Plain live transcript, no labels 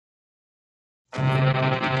Starring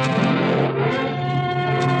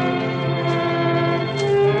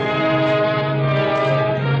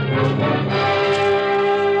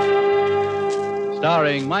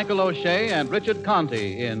Michael O'Shea and Richard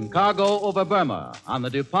Conte in Cargo Over Burma on the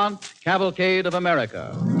DuPont Cavalcade of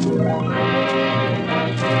America.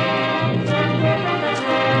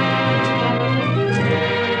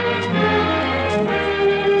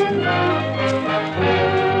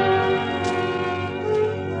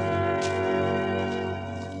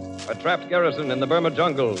 A trapped garrison in the Burma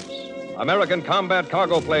jungles. American combat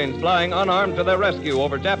cargo planes flying unarmed to their rescue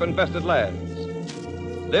over Jap-infested lands.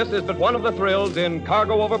 This is but one of the thrills in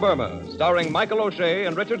Cargo Over Burma, starring Michael O'Shea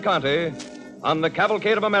and Richard Conte on the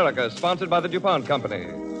Cavalcade of America, sponsored by the DuPont Company,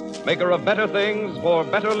 maker of better things for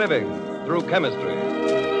better living through chemistry.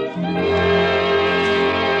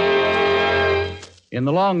 In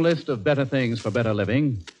the long list of better things for better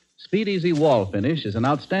living, Speed Easy Wall Finish is an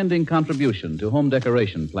outstanding contribution to home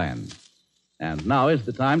decoration plans. And now is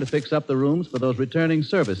the time to fix up the rooms for those returning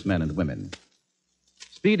servicemen and women.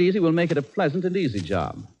 Speed Easy will make it a pleasant and easy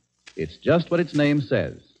job. It's just what its name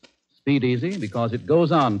says. Speed Easy because it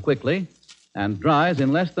goes on quickly and dries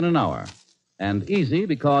in less than an hour. And easy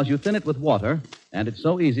because you thin it with water and it's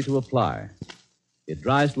so easy to apply. It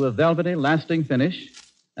dries to a velvety, lasting finish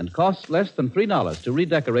and costs less than $3 to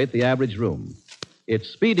redecorate the average room. It's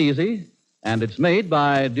Speed Easy, and it's made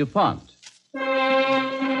by DuPont.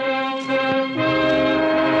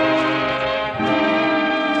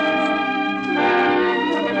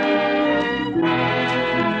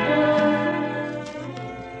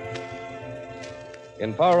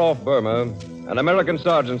 In far-off Burma, an American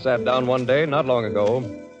sergeant sat down one day not long ago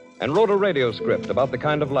and wrote a radio script about the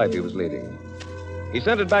kind of life he was leading. He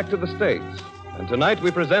sent it back to the States, and tonight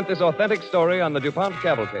we present this authentic story on the DuPont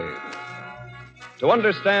Cavalcade. To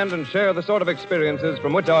understand and share the sort of experiences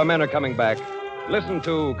from which our men are coming back, listen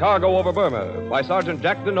to Cargo Over Burma by Sergeant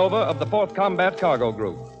Jack DeNova of the 4th Combat Cargo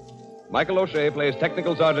Group. Michael O'Shea plays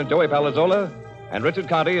Technical Sergeant Joey Palazzolo, and Richard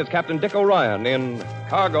Conte is Captain Dick O'Ryan in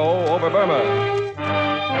Cargo Over Burma.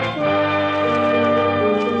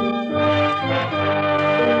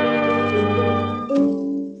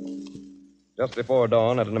 Just before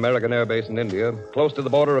dawn at an American air base in India, close to the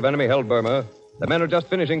border of enemy-held Burma, the men are just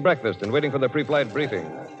finishing breakfast and waiting for their pre-flight briefing.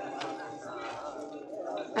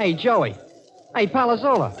 Hey, Joey. Hey,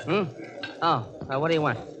 Palazzolo. What do you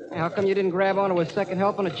want? Hey, how come you didn't grab onto a second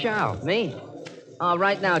help on a chow? Me? Oh,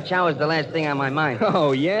 right now, chow is the last thing on my mind.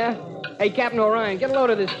 Oh, yeah? Hey, Captain O'Ryan, get a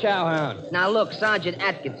load of this chow hound. Now, look, Sergeant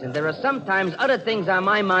Atkinson, there are sometimes other things on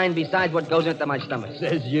my mind besides what goes into my stomach.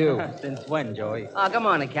 Says you. Since when, Joey? Oh, come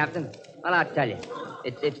on, Captain. Well, I'll tell you.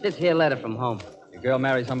 It's this here letter from home. Your girl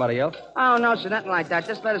marry somebody else? Oh, no, sir, nothing like that.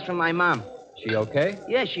 This letter's from my mom. She okay?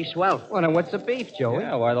 Yeah, she's swell. Well, then what's the beef, Joey?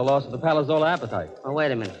 Yeah, why the loss of the Palazzolo appetite? Oh,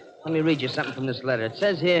 wait a minute. Let me read you something from this letter. It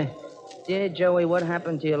says here, Dear Joey, what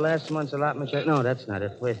happened to your last month's allotment? No, that's not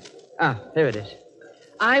it. Wait. Here it is.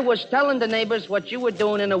 I was telling the neighbors what you were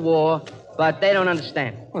doing in the war, but they don't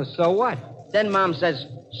understand. Well, so what? Then Mom says,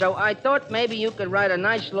 so I thought maybe you could write a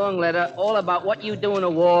nice long letter all about what you do in the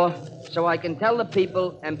war so I can tell the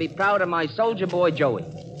people and be proud of my soldier boy, Joey.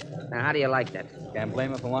 Now, how do you like that? Can't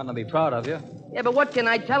blame her for wanting to be proud of you. Yeah, but what can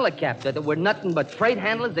I tell her, Captain? That we're nothing but freight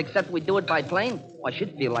handlers except we do it by plane? Well, I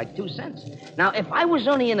should feel like 2 cents. Now, if I was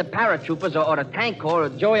only in the paratroopers or the tank corps...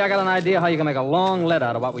 Joey, I got an idea how you can make a long letter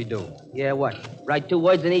out of what we do. Yeah, what? Write 2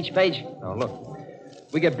 words in each page? Oh, look.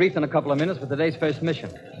 We get briefed in a couple of minutes for today's first mission.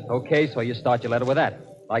 Okay, so you start your letter with that.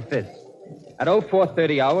 Like this. At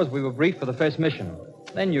 04:30 hours, we were briefed for the first mission.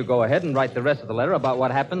 Then you go ahead and write the rest of the letter about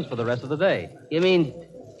what happens for the rest of the day. You mean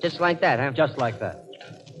just like that, huh? Just like that.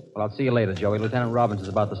 Well, I'll see you later, Joey. Lieutenant Robbins is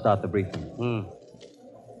about to start the briefing.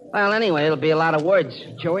 Well, anyway, it'll be a lot of words.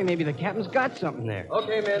 Joey, maybe the captain's got something there.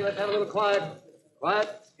 Okay, men, let's have a little quiet. Quiet.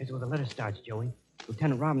 Here's where the letter starts, Joey.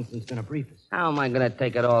 Lieutenant Robinson's going to brief us. How am I going to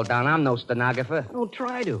take it all down? I'm no stenographer. Don't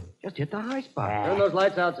try to. Just hit the high spot. Turn those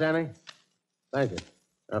lights out, Sammy. Thank you.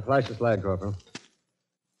 Now, flash the slide, Corporal.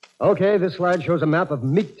 Okay, this slide shows a map of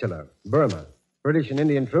Meektila, Burma. British and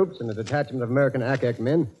Indian troops and a detachment of American ACAC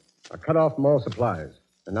men are cut off from all supplies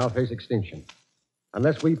and now face extinction.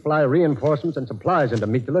 Unless we fly reinforcements and supplies into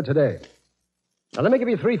Meektila today. Now, let me give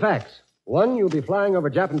you 3 facts. 1, you'll be flying over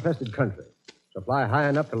Jap-infested country. So fly high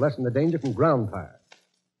enough to lessen the danger from ground fire.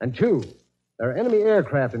 And 2, there are enemy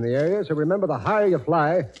aircraft in the area, so remember the higher you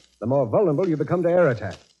fly, the more vulnerable you become to air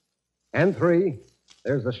attack. And 3,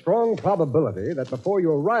 there's the strong probability that before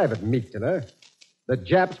you arrive at Meektila, the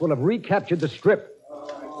Japs will have recaptured the Strip.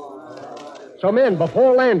 So, men,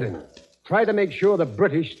 before landing, try to make sure the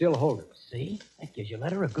British still hold it. See? That gives your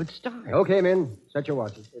letter a good start. Okay, men. Set your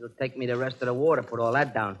watches. It'll take me the rest of the war to put all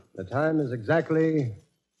that down. The time is exactly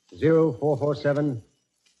 0447.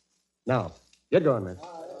 Now, get going, men.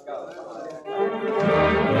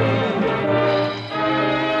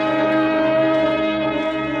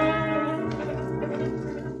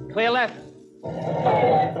 Clear left.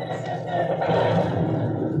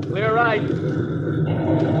 Clear right.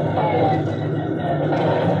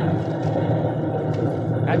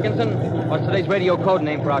 Atkinson, what's today's radio code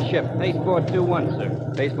name for our ship? Baseboard 21, sir.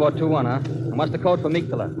 Baseboard 21, huh? And what's the code for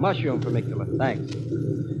Mictala? Mushroom for Mictala.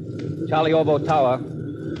 Thanks. Charlie Obo Tower.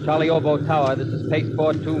 Charlie Obo Tower, this is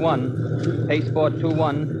Pasteboard 21. Pasteboard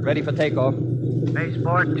 21, ready for takeoff.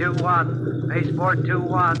 Baseboard 2-1. Baseboard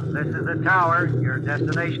 2-1. This is the tower. Your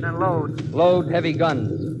destination and load. Load heavy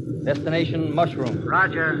guns. Destination Mushroom.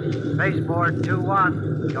 Roger. Baseboard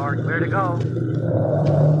 2-1. You're clear to go.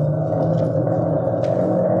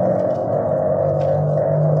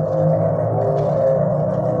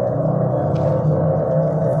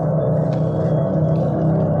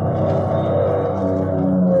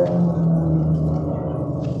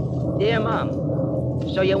 Dear Mom,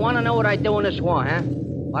 so you want to know what I do in this war, huh?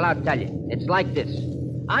 Well, I'll tell you. It's like this.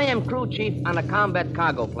 I am crew chief on a combat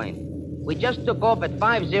cargo plane. We just took off at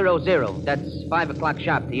 5:00. That's 5 o'clock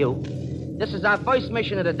sharp to you. This is our first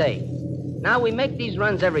mission of the day. Now, we make these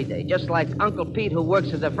runs every day, just like Uncle Pete, who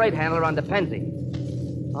works as a freight handler on the Penzi.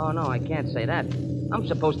 Oh, no, I can't say that. I'm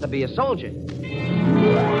supposed to be a soldier.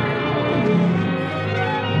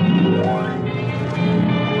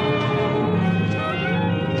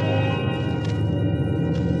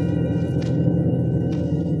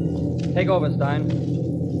 Take over, Stein.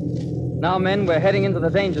 Now, men, we're heading into the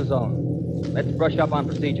danger zone. Let's brush up on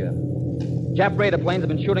procedure. Jap raider planes have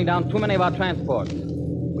been shooting down too many of our transports.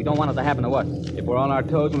 We don't want it to happen to us. If we're on our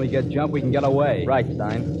toes when we get jumped, we can get away. Right,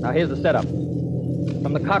 Stein. Now, here's the setup.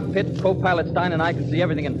 From the cockpit, co-pilot Stein and I can see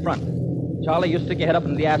everything in front. Charlie, you stick your head up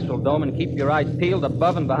into the astral dome and keep your eyes peeled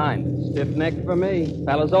above and behind. Stiff neck for me.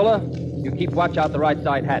 Palazola, you keep watch out the right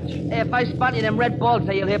side hatch. Hey, if I spot you them red balls,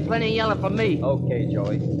 you'll hear plenty of yelling from me. Okay,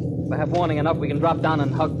 Joey. If I have warning enough, we can drop down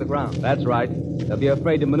and hug the ground. That's right. They'll be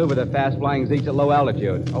afraid to maneuver their fast-flying Zeeks at low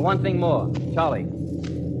altitude. Oh, one thing more. Charlie,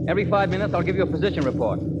 every 5 minutes I'll give you a position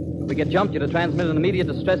report. If we get jumped, you're to transmit an immediate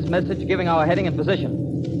distress message giving our heading and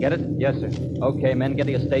position. Get it? Yes, sir. Okay, men, get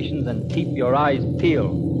to your stations and keep your eyes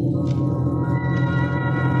peeled.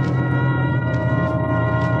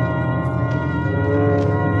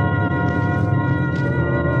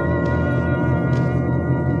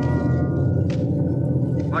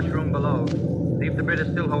 Mushroom below. See if the British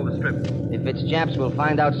still hold the strip. If it's Japs, we'll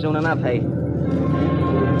find out soon enough, hey.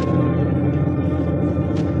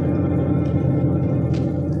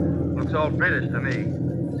 Looks all British to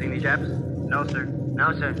me. See any Japs? No, sir.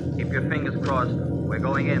 No, sir. Keep your fingers crossed. We're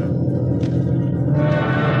going in.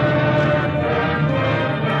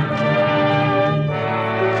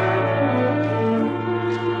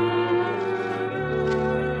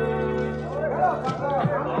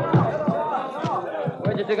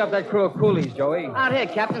 Where'd you dig up that crew of coolies, Joey? Out here,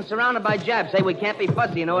 Captain, surrounded by Japs. Hey, we can't be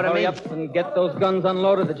fussy, you know what I Hurry mean? up and get those guns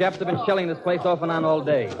unloaded. The Japs have been shelling this place off and on all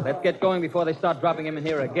day. Let's get going before they start dropping him in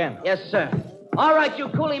here again. Yes, sir. All right, you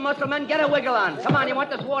coolie muscle men, get a wiggle on. Come on, you want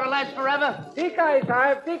this war to last forever? Tikai,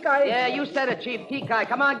 Sahib, Tikai. Yeah, you said it, Chief. Tikai.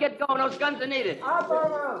 Come on, get going. Those guns are needed. Yeah,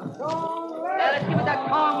 let's give it that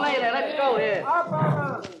Kong later. Let's go here.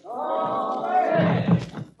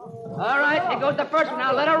 All right, here goes the first one.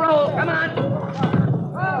 Now let her roll. Come on.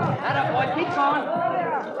 Atta boy, keep going.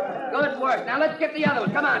 Good work. Now let's get the other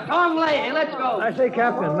one. Come on, Tong Lei. Let's go. I say,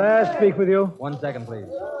 Captain, may I speak with you? 1 second, please.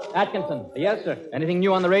 Atkinson. Yes, sir. Anything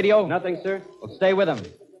new on the radio? Nothing, sir. Well, stay with him.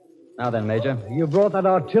 Now then, Major. You brought that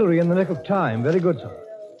artillery in the nick of time. Very good, sir.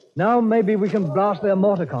 Now maybe we can blast their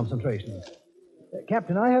mortar concentrations.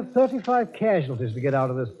 Captain, I have 35 casualties to get out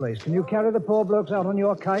of this place. Can you carry the poor blokes out on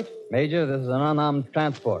your kite? Major, this is an unarmed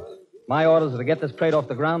transport. My orders are to get this crate off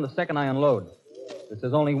the ground the second I unload. This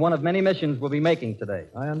is only one of many missions we'll be making today.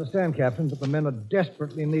 I understand, Captain, but the men are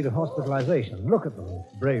desperately in need of hospitalization. Look at them,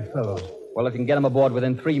 brave fellows. Well, if you can get them aboard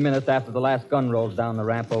within 3 minutes after the last gun rolls down the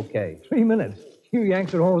ramp, okay. 3 minutes? You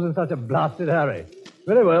Yanks are always in such a blasted hurry.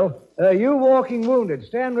 Very well. You walking wounded,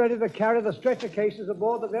 stand ready to carry the stretcher cases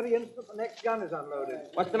aboard the very instant the next gun is unloaded.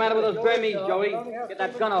 What's the matter with those Burmese, Joey? Get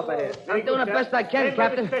that gun off ahead. I'm doing the best I can,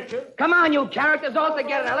 Captain. Come on, you characters, all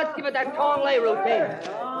together. Now let's give it that Tong Lei routine.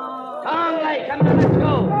 Tong Lei, come on, let's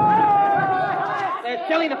go. They're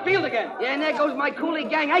shelling the field again. Yeah, and there goes my coolie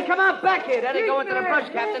gang. Hey, come on back here. That'll go into the brush,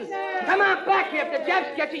 Captain. Come on back here. If the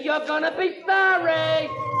Japs get you, you're gonna be sorry.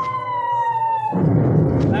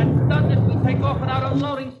 That's done this. We take off without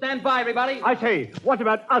unloading, Stan. stand by, everybody. I say, what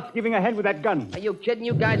about us giving a hand with that gun? Are you kidding?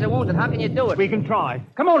 You guys are wounded. How can you do it? We can try.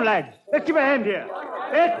 Come on, lads. Let's give a hand here.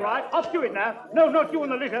 That's right. Up to it now. No, not you in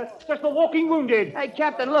the litter. Just the walking wounded. Hey,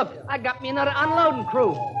 Captain, look. I got me another unloading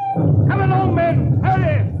crew. Come along, men.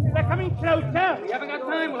 Hurry. They're coming closer. We haven't got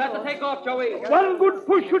time. We'll have to take off, Joey. One good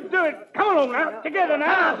push should do it. Come along now. Together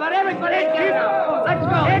now. But everybody, let's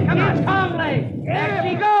go. Come on, calmly. There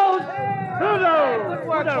she goes. Good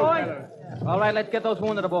work, boy. All right, let's get those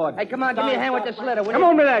wounded aboard. Hey, come on, give me a hand with this litter, will Come you?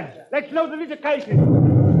 on, my lads. Let's load the litter cases.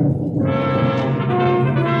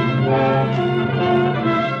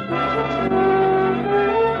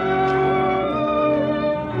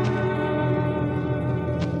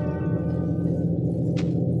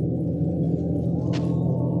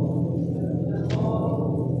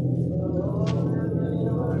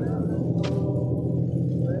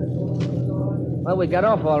 Well, we got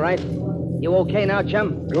off all right. You okay now,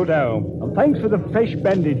 chum? Good now. And thanks for the fresh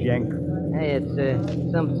bandage, Yank. Hey,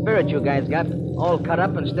 it's some spirit you guys got. All cut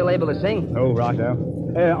up and still able to sing. Oh, righto.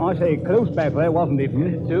 I say, close back there, wasn't it?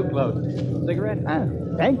 Too close. Cigarette? Ah,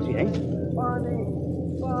 thanks, Yank. Barney.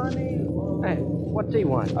 Hey, what's he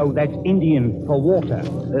want? Oh, that's Indian for water.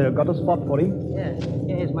 Got a spot for him? Yeah,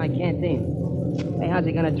 here's my canteen. Hey, how's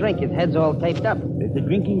he gonna drink? His head's all taped up. There's a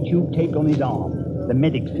drinking tube taped on his arm. The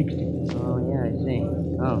medics fixed it. Oh, yeah, I see.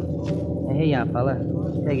 Oh. Hey, here you are, fella.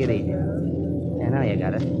 Take it easy. Yeah, now you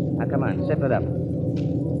got it. Now, come on, sip it up.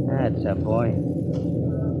 That's a boy.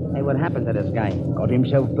 Hey, what happened to this guy? Got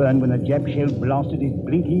himself burned when a Jap shell blasted his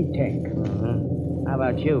blinking tank. How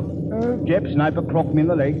about you? Jap sniper crocked me in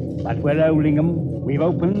the leg. But we're holding 'em. We've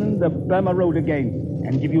opened the Burma road again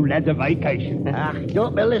and give you lads a vacation.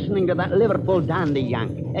 Don't be listening to that Liverpool dandy,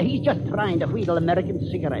 Yank. He's just trying to wheedle American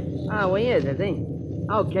cigarettes. Oh, he is he?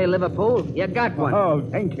 Okay, Liverpool, you got one. Oh,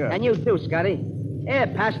 thank you. And you too, Scotty. Here,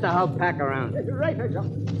 pass the whole pack around. Right,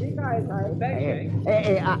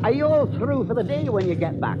 are you all through for the day when you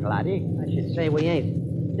get back, laddie? I should say we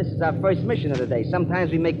ain't. This is our first mission of the day.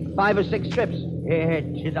 Sometimes we make 5 or 6 trips.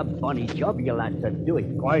 It's a funny job you lads are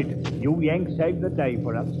doing. Quite. You Yanks saved the day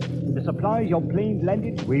for us. With the supplies your planes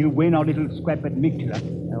landed, we'll win our little scrap at Mictula.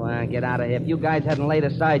 Oh, get out of here. If you guys hadn't laid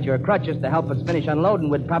aside your crutches to help us finish unloading,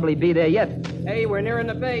 we'd probably be there yet. Hey, we're nearing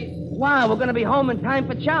the base. Wow, we're going to be home in time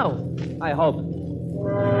for chow. I hope.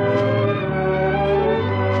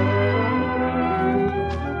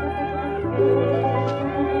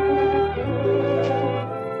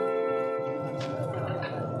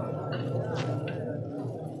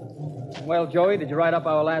 Well, Joey, did you write up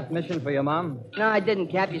our last mission for your mom? No, I didn't,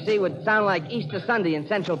 Cap. You see, it would sound like Easter Sunday in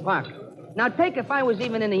Central Park. Now, take if I was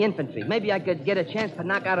even in the infantry. Maybe I could get a chance to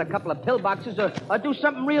knock out a couple of pillboxes or do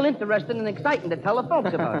something real interesting and exciting to tell the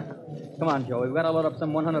folks about. Come on, Joey. We've got to load up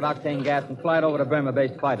some 100-octane gas and fly it over to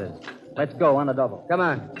Burma-based fighters. Let's go on a double. Come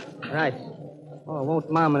on. Right. Oh, won't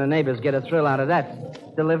Mom and the neighbors get a thrill out of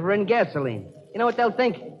that? Delivering gasoline. You know what they'll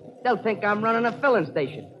think? They'll think I'm running a filling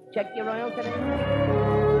station. Check your oil today.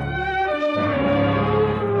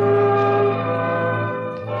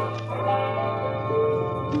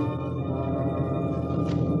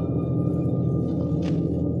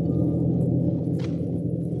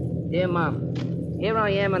 Dear Mom, here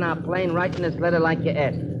I am in our plane writing this letter like you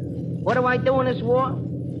asked. What do I do in this war?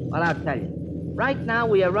 Well, I'll tell you. Right now,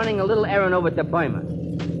 we are running a little errand over to Burma.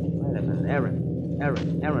 Wait a minute,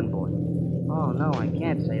 errand boy. Oh, no, I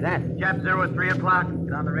can't say that. Jap 0 at 3 o'clock.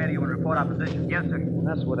 Get on the radio and report our position. Yes, sir. And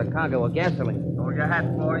that's with a cargo of gasoline. Hold your hats,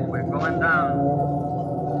 boys. We're going down.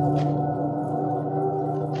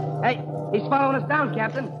 Hey, he's following us down,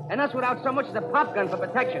 Captain, and that's without so much as a pop gun for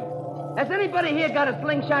protection. Has anybody here got a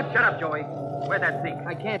slingshot? Shut up, Joey. Where's that Zeke?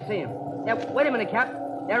 I can't see him. Yeah, wait a minute, Cap.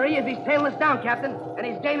 There he is. He's tailing us down, Captain, and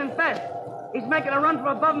he's gaining fast. He's making a run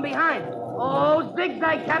from above and behind. Oh,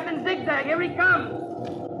 zigzag, Captain, zigzag. Here he comes.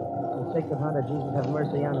 For the sacred heart of Jesus, have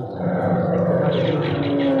mercy on us. For the sacred heart of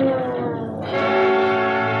Jesus.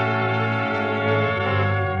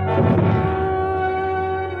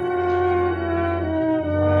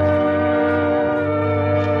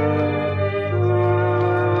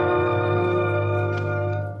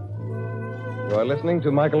 You're listening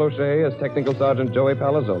to Michael O'Shea as Technical Sergeant Joey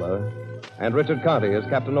Palazola and Richard Conte as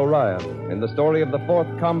Captain Orion in the story of the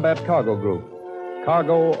 4th Combat Cargo Group,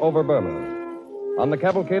 Cargo over Burma, on the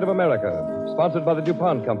Cavalcade of America, sponsored by the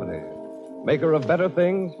DuPont Company, maker of better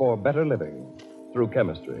things for better living through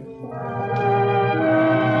chemistry.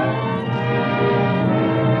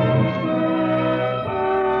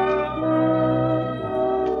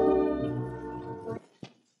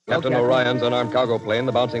 Captain Orion's unarmed cargo plane,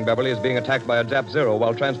 the Bouncing Beverly, is being attacked by a Jap Zero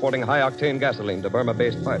while transporting high-octane gasoline to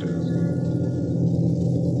Burma-based fighters.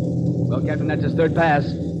 Well, Captain, that's his third pass.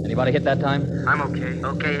 And Anybody hit that time? I'm okay.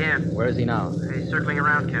 Okay, here. Where is he now? He's circling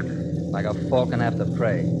around, Captain. Like a falcon after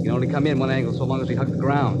prey. You can only come in one angle so long as we hug the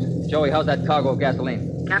ground. Joey, how's that cargo of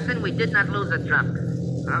gasoline? Captain, we did not lose a drop.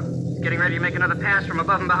 Well, he's getting ready to make another pass from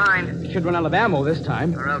above and behind. Should run out of ammo this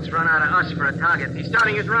time. Or else run out of us for a target. He's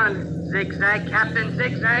starting his run. Zigzag, Captain,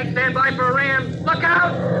 zigzag. Stand by for a ram. Look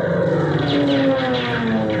out!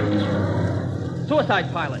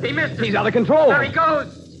 Suicide pilot. He missed us. He's out of control. There he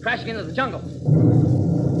goes. He's crashing into the jungle.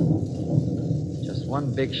 Just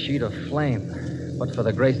one big sheet of flame. But for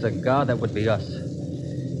the grace of God, that would be us.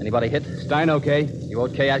 Anybody hit? Stein okay? You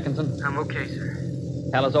okay, Atkinson? I'm okay, sir.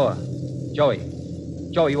 Palazor. Joey.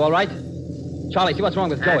 Joey, you all right? Charlie, see what's wrong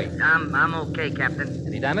with Joey. I'm okay, Captain.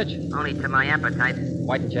 Any damage? Only to my appetite.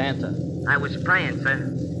 Why didn't you answer? I was praying,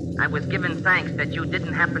 sir. I was giving thanks that you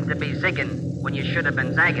didn't happen to be zigging when you should have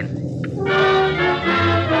been zagging.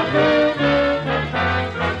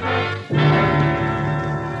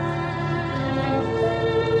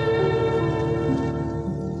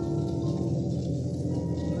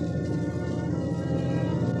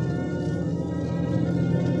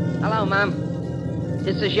 Hello, Mom.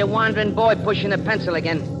 This is your wandering boy pushing a pencil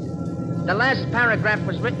again. The last paragraph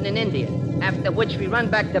was written in India, after which we run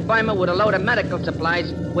back to Burma with a load of medical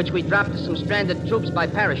supplies, which we dropped to some stranded troops by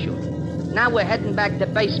parachute. Now we're heading back to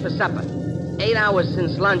base for supper. 8 hours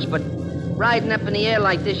since lunch, but riding up in the air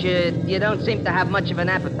like this, you don't seem to have much of an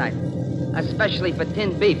appetite. Especially for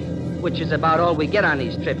tinned beef, which is about all we get on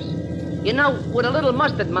these trips. You know, with a little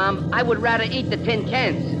mustard, Mom, I would rather eat the tin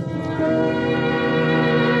cans.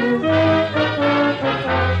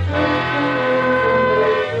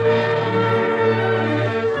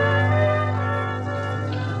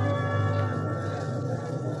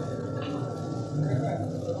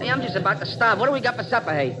 Hey, I'm just about to starve. What do we got for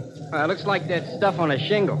supper, hey? Looks like that stuff on a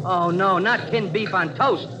shingle. Oh, no, not tinned beef on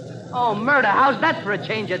toast. Oh, murder. How's that for a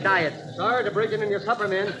change of diet? Sorry to break in your supper,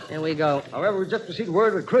 men. Here we go. However, we just received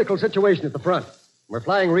word of a critical situation at the front. We're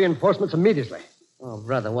flying reinforcements immediately. Oh,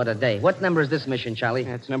 brother, what a day. What number is this mission, Charlie?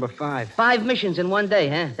 That's number 5. 5 missions in one day,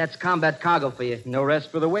 huh? That's combat cargo for you. No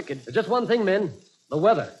rest for the wicked. Just one thing, men. The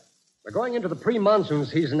weather. We're going into the pre-monsoon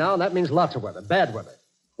season now, and that means lots of weather. Bad weather.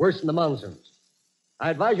 Worse than the monsoons.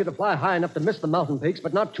 I advise you to fly high enough to miss the mountain peaks,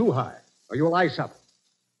 but not too high, or you'll ice up.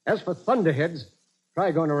 As for thunderheads,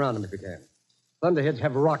 try going around them if you can. Thunderheads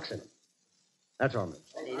have rocks in them. That's all, man.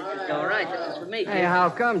 Hey, this is all right. This is for me, kid. Hey, how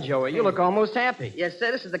come, Joey? You look almost happy. Yes,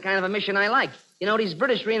 sir. This is the kind of a mission I like. You know, these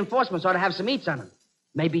British reinforcements ought to have some eats on them.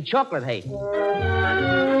 Maybe chocolate, hey.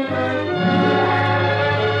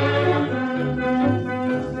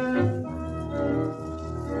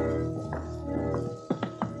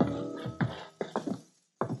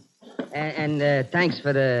 And thanks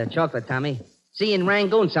for the chocolate, Tommy. See you in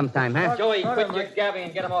Rangoon sometime, huh? Joey, quit your gabbing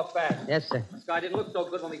and get him off fast. Yes, sir. This guy didn't look so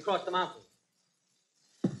good when we crossed the mountains.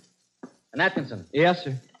 And Atkinson, Yes,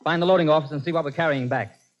 sir. find the loading office and see what we're carrying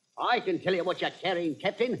back. I can tell you what you're carrying,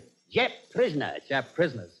 Captain. Jap prisoners. Jap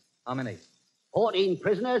prisoners. How many? 14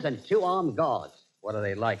 prisoners and 2 armed guards. What are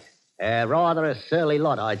they like? Rather a surly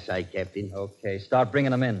lot, I'd say, Captain. Okay, start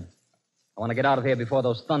bringing them in. I want to get out of here before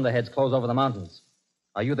those thunderheads close over the mountains.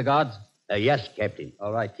 Are you the guards? Yes, Captain.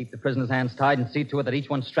 All right, keep the prisoners' hands tied and see to it that each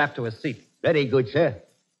one's strapped to his seat. Very good, sir.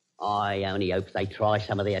 I only hope they try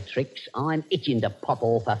some of their tricks. I'm itching to pop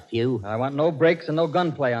off a few. I want no breaks and no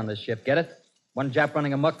gunplay on this ship, get it? One Jap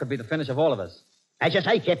running amok could be the finish of all of us. As you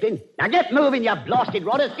say, Captain. Now get moving, you blasted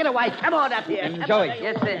rotters. Get away. Come on up here. Come Joey. on.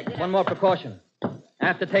 Yes, sir. One more precaution.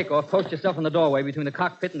 After takeoff, post yourself in the doorway between the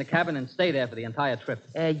cockpit and the cabin and stay there for the entire trip.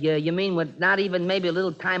 You mean with not even maybe a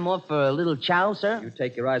little time off for a little chow, sir? You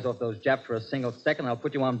take your eyes off those Japs for a single second, I'll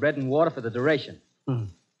put you on bread and water for the duration.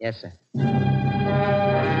 Yes, sir.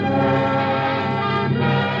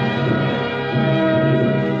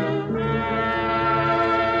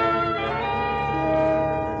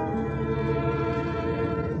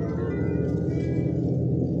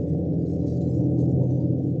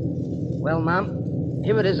 Well, Mom,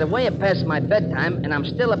 here it is way past my bedtime, and I'm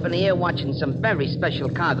still up in the air watching some very special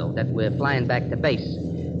cargo that we're flying back to base.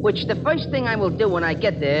 Which the first thing I will do when I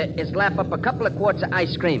get there is lap up a couple of quarts of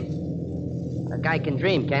ice cream. A guy can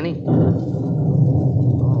dream, can he?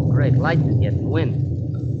 Oh, great lightning yet and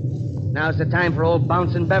wind. Now's the time for old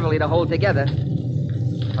Bouncing Beverly to hold together.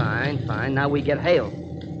 Fine, fine. Now we get hail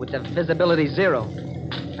with the visibility 0.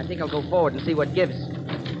 I think I'll go forward and see what gives.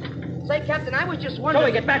 Say, Captain, I was just wondering...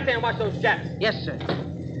 Joey, get back there and watch those Japs. Yes, sir.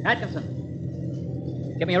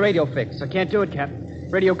 Atkinson, get me a radio fix. I can't do it, Captain.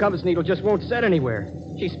 Radio compass needle just won't set anywhere.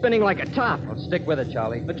 She's spinning like a top. Well, stick with it,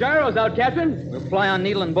 Charlie. The gyro's out, Captain. We'll fly on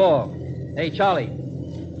needle and ball. Hey, Charlie,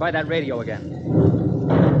 try that radio again.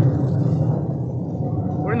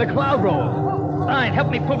 We're in the cloud roll. Stein, help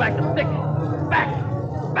me pull back the stick. Back!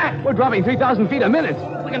 Back! We're dropping 3,000 feet a minute.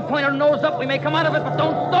 We can point our nose up. We may come out of it, but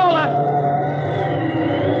don't stall us.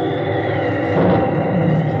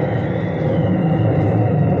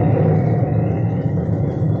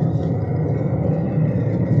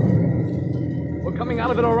 Out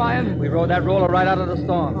of it, Orion? We rode that roller right out of the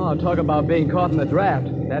storm. Oh, talk about being caught in the draft.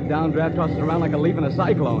 That downdraft tossed us around like a leaf in a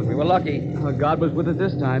cyclone. We were lucky. Oh, God was with us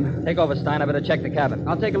this time. Take over, Stein. I better check the cabin.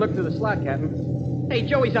 I'll take a look through the slot, Captain. Hey,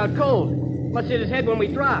 Joey's out cold. Must hit his head when we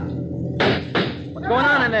dropped. What's going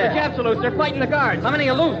on in there? The Japs are loose. They're fighting the guards. How many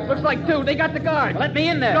are loose? Looks like 2. They got the guards. Let me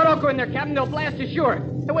in there. No, don't go in there, Captain. They'll blast us sure.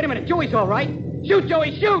 Hey, wait a minute. Joey's all right. Shoot,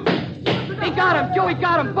 Joey, shoot! He got him. Joey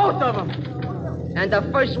got him. Both of them. And the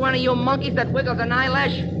first one of you monkeys that wiggles an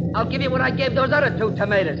eyelash, I'll give you what I gave those other 2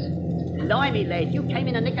 tomatoes. Blimey, lad, you came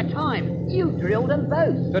in a nick of time. You drilled them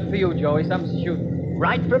both. Good for you, Joey. Something's shooting.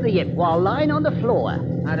 Right from the hip while lying on the floor.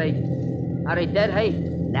 Are they dead, hey?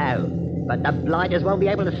 No, but the blighters won't be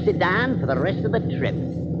able to sit down for the rest of the trip.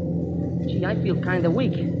 Gee, I feel kind of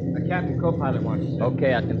weak. The captain co-pilot wants you, sir.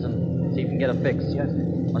 Okay, Atkinson. See if you can get a fix. Yes, sir.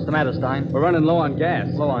 What's the matter, Stein? We're running low on gas.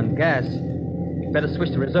 Low on gas. You'd better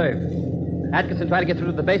switch to reserve. Atkinson, try to get through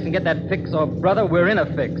to the base and get that fix, or, brother, we're in a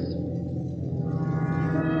fix.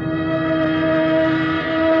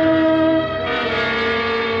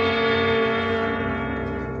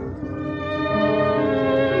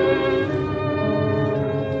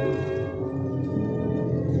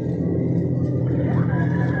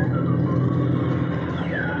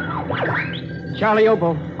 Charlie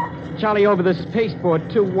Obo, this is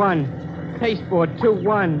pasteboard 2-1. Pasteboard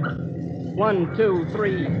 2-1. 1, 2,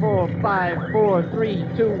 3, 4, 5, 4, 3,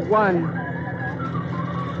 2, 1.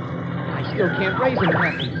 I still can't raise him,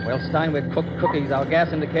 Captain. Well, Stein, we've cooked cookies. Our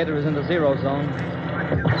gas indicator is in the 0 zone.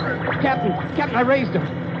 Captain, I raised him.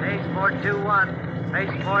 Pasteboard 2-1.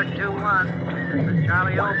 Pasteboard 2-1. This is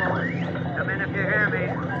Charlie Obo. Come in if you hear me.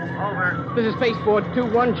 Over. This is pasteboard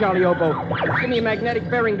 2-1, Charlie Obo. Give me a magnetic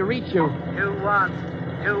bearing to reach you.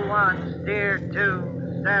 2-1. 2-1. Steer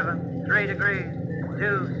 2-7. 3 degrees.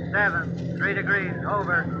 2-7. 3 degrees.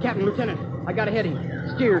 Over. Captain, Lieutenant, I got a heading.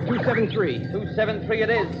 Steer 273. 273 it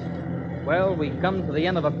is. Well, we come to the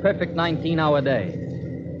end of a perfect 19-hour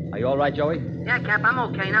day. Are you all right, Joey? Yeah, Cap, I'm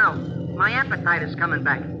okay now. My appetite is coming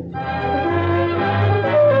back.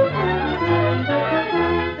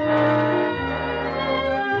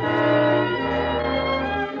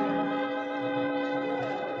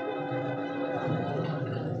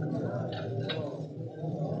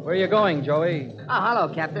 Where are you going, Joey? Oh,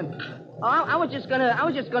 hello, Captain. Oh, I was just gonna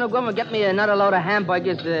go over and get me another load of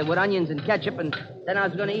hamburgers with onions and ketchup, and then I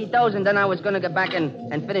was gonna eat those, and then I was gonna get back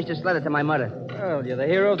and finish this letter to my mother. Well, you're the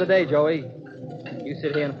hero of the day, Joey. You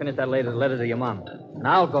sit here and finish that letter to your mom, and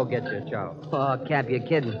I'll go get your chow. Oh, Cap, you're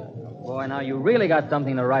kidding. Boy, now you really got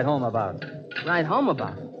something to write home about. Write home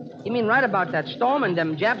about? You mean write about that storm and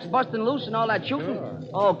them Japs busting loose and all that shooting? Sure.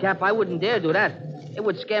 Oh, Cap, I wouldn't dare do that. It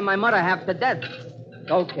would scare my mother half to death.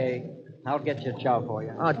 Okay. I'll get your chow for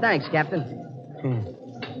you. Oh, thanks, Captain.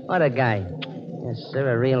 What a guy. Yes,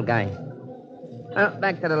 sir, a real guy. Well,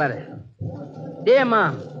 back to the letter. Dear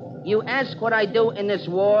Mom, you ask what I do in this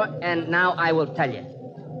war, and now I will tell you.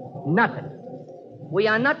 Nothing. We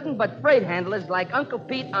are nothing but freight handlers like Uncle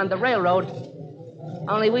Pete on the railroad,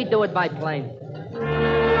 only we do it by plane.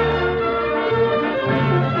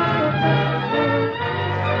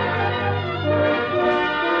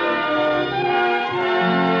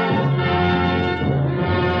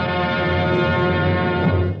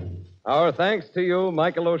 Our thanks to you,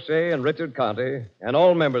 Michael O'Shea and Richard Conte, and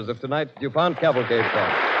all members of tonight's DuPont Cavalcade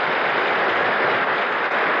Club.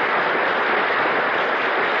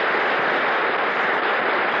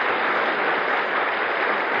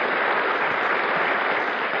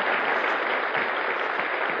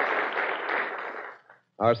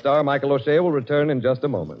 Our star, Michael O'Shea, will return in just a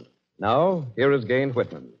moment. Now, here is Gain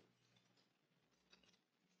Whitman.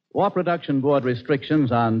 War Production Board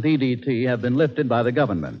restrictions on DDT have been lifted by the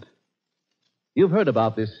government. You've heard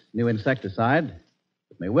about this new insecticide.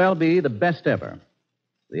 It may well be the best ever.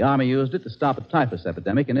 The Army used it to stop a typhus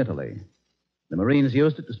epidemic in Italy. The Marines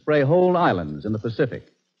used it to spray whole islands in the Pacific.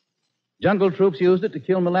 Jungle troops used it to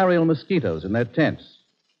kill malarial mosquitoes in their tents.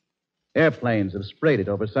 Airplanes have sprayed it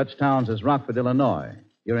over such towns as Rockford, Illinois,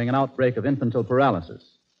 during an outbreak of infantile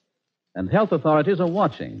paralysis. And health authorities are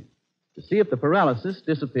watching to see if the paralysis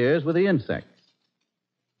disappears with the insects.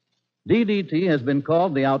 DDT has been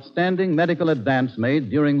called the outstanding medical advance made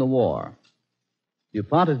during the war.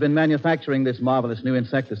 DuPont has been manufacturing this marvelous new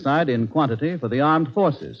insecticide in quantity for the armed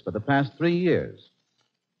forces for the past 3 years.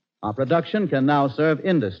 Our production can now serve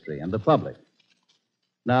industry and the public.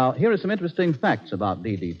 Now, here are some interesting facts about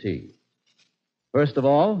DDT. First of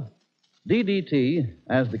all, DDT,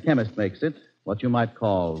 as the chemist makes it, what you might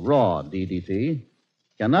call raw DDT,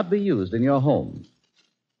 cannot be used in your home.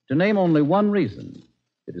 To name only one reason,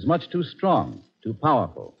 it is much too strong, too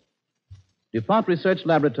powerful. DuPont Research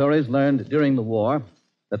Laboratories learned during the war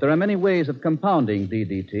that there are many ways of compounding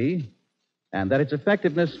DDT, and that its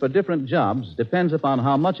effectiveness for different jobs depends upon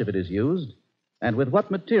how much of it is used and with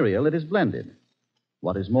what material it is blended.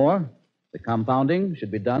 What is more, the compounding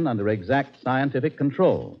should be done under exact scientific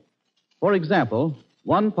control. For example,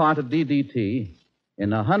 1 part of DDT in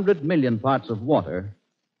 100 million parts of water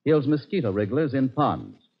kills mosquito wrigglers in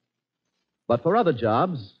ponds. But for other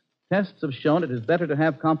jobs, tests have shown it is better to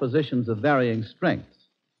have compositions of varying strengths,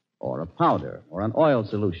 or a powder, or an oil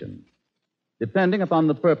solution, depending upon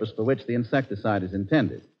the purpose for which the insecticide is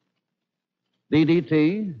intended.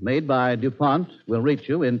 DDT, made by DuPont, will reach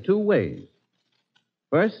you in 2 ways.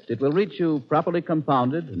 First, it will reach you properly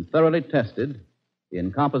compounded and thoroughly tested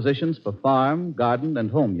in compositions for farm, garden,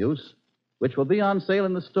 and home use, which will be on sale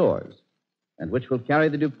in the stores and which will carry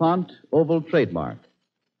the DuPont Oval trademark.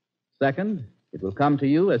 Second, it will come to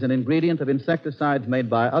you as an ingredient of insecticides made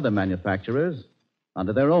by other manufacturers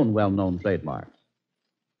under their own well-known trademarks.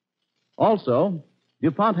 Also,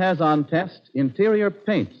 DuPont has on test interior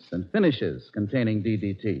paints and finishes containing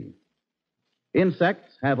DDT.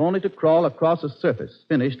 Insects have only to crawl across a surface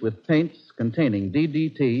finished with paints containing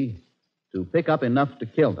DDT to pick up enough to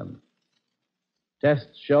kill them.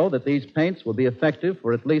 Tests show that these paints will be effective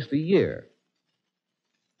for at least a year.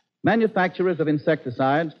 Manufacturers of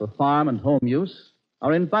insecticides for farm and home use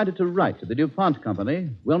are invited to write to the DuPont Company,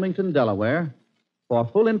 Wilmington, Delaware, for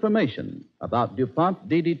full information about DuPont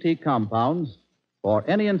DDT compounds for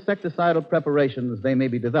any insecticidal preparations they may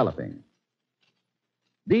be developing.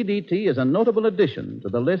 DDT is a notable addition to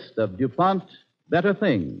the list of DuPont better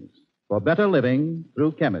things for better living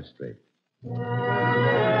through chemistry.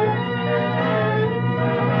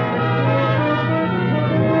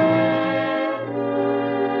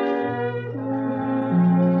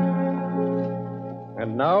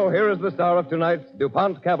 And now, here is the star of tonight's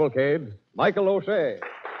DuPont Cavalcade, Michael O'Shea.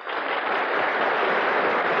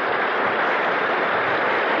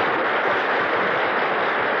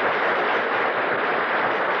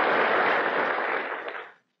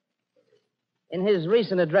 In his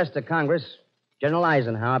recent address to Congress, General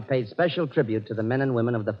Eisenhower paid special tribute to the men and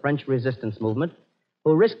women of the French resistance movement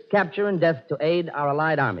who risked capture and death to aid our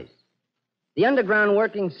Allied armies. The underground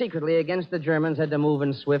working secretly against the Germans had to move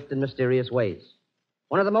in swift and mysterious ways.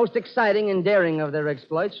 One of the most exciting and daring of their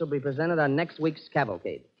exploits will be presented on next week's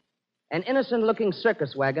Cavalcade. An innocent-looking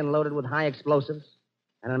circus wagon loaded with high explosives,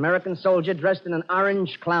 and an American soldier dressed in an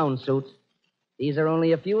orange clown suit. These are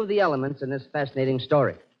only a few of the elements in this fascinating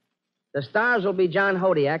story. The stars will be John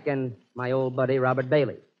Hodiak and my old buddy Robert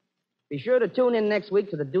Bailey. Be sure to tune in next week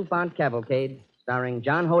to the DuPont Cavalcade, starring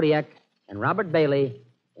John Hodiak and Robert Bailey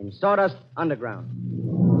in Sawdust Underground.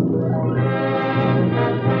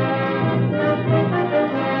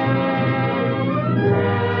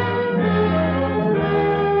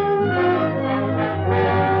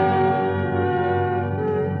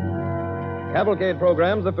 Cavalcade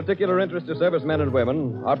programs of particular interest to servicemen and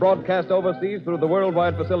women are broadcast overseas through the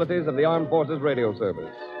worldwide facilities of the Armed Forces Radio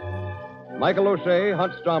Service. Michael O'Shea,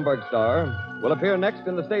 Hunt Stromberg's star, will appear next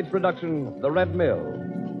in the stage production The Red Mill.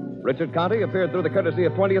 Richard Conte appeared through the courtesy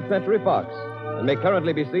of 20th Century Fox and may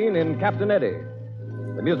currently be seen in Captain Eddie.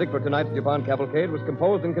 The music for tonight's DuPont Cavalcade was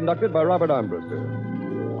composed and conducted by Robert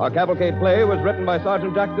Armbruster. Our Cavalcade play was written by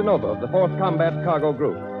Sergeant Jack DeNova of the 4th Combat Cargo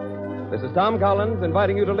Group. This is Tom Collins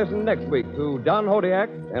inviting you to listen next week to John Hodiak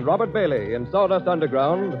and Robert Bailey in Sawdust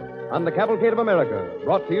Underground on the Cavalcade of America,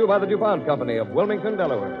 brought to you by the DuPont Company of Wilmington,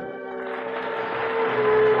 Delaware.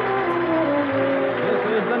 This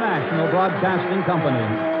is the National Broadcasting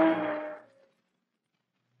Company.